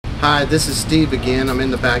Hi, this is Steve again. I'm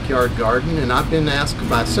in the backyard garden and I've been asked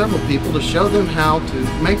by several people to show them how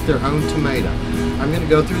to make their own tomato. I'm going to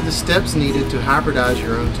go through the steps needed to hybridize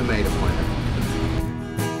your own tomato plant.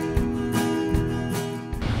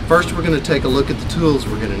 First, we're going to take a look at the tools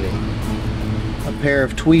we're going to need. A pair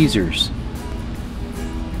of tweezers,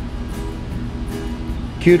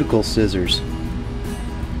 cuticle scissors,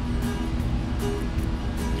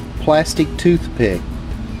 plastic toothpick,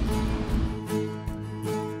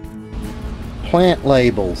 plant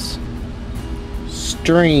labels,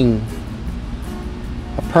 string,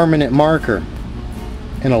 a permanent marker,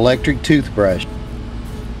 an electric toothbrush.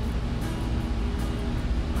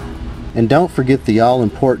 And don't forget the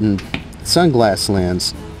all-important sunglass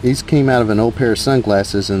lens. These came out of an old pair of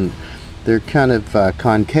sunglasses and they're kind of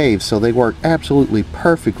concave, so they work absolutely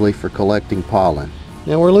perfectly for collecting pollen.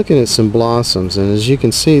 Now we're looking at some blossoms, and as you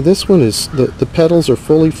can see, this one is the petals are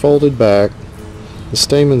fully folded back. The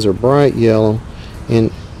stamens are bright yellow,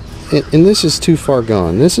 and this is too far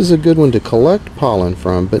gone. This is a good one to collect pollen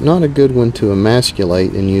from, but not a good one to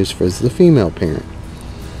emasculate and use for the female parent.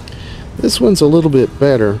 This one's a little bit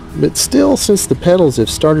better, but still, since the petals have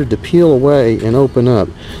started to peel away and open up,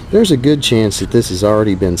 there's a good chance that this has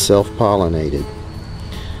already been self-pollinated.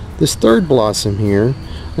 This third blossom here,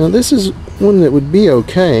 now this is one that would be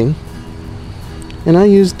okay, and I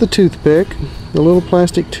used the toothpick, the little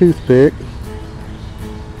plastic toothpick,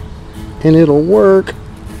 and it'll work.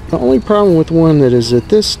 The only problem with one that is at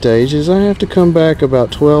this stage is I have to come back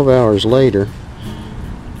about 12 hours later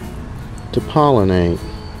to pollinate.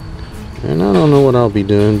 And I don't know what I'll be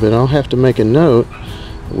doing, but I'll have to make a note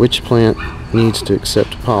which plant needs to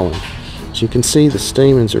accept pollen. As you can see, the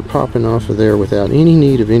stamens are popping off of there without any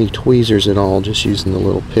need of any tweezers at all, just using the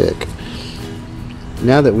little pick.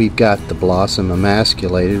 Now that we've got the blossom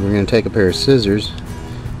emasculated, we're going to take a pair of scissors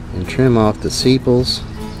and trim off the sepals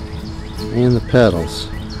and the petals.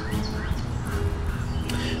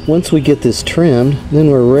 Once we get this trimmed, then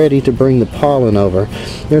we're ready to bring the pollen over.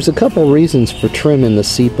 There's a couple reasons for trimming the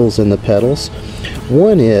sepals and the petals.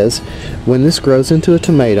 One is, when this grows into a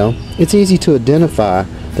tomato, it's easy to identify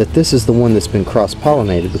that this is the one that's been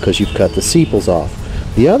cross-pollinated because you've cut the sepals off.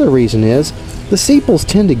 The other reason is, the sepals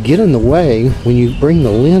tend to get in the way when you bring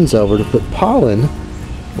the lens over to put pollen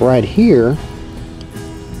right here.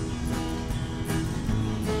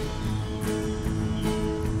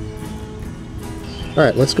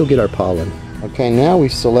 Alright, let's go get our pollen. Okay, now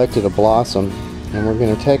we've selected a blossom, and we're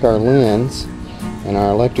going to take our lens and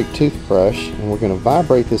our electric toothbrush, and we're going to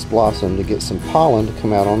vibrate this blossom to get some pollen to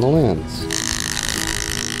come out on the lens.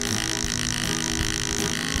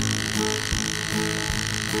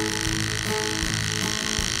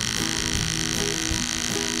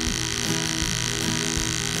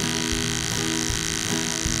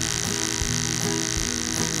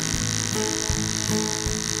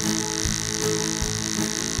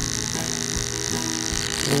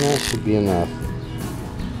 And that should be enough.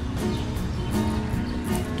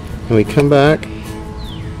 And we come back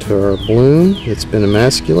to our bloom that's been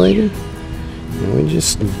emasculated, and we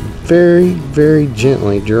just very, very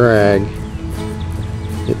gently drag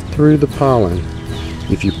it through the pollen.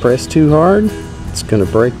 If you press too hard, it's going to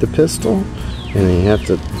break the pistil, and then you have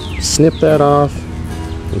to snip that off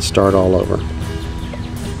and start all over.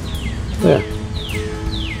 There.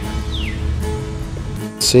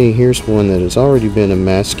 See, here's one that has already been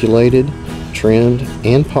emasculated, trimmed,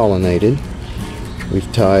 and pollinated. We've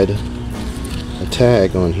tied a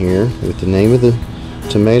tag on here with the name of the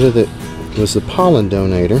tomato that was the pollen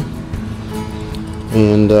donator.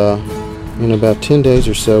 And in about 10 days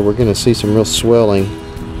or so, we're going to see some real swelling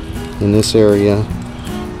in this area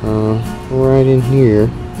right in here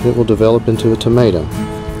that will develop into a tomato.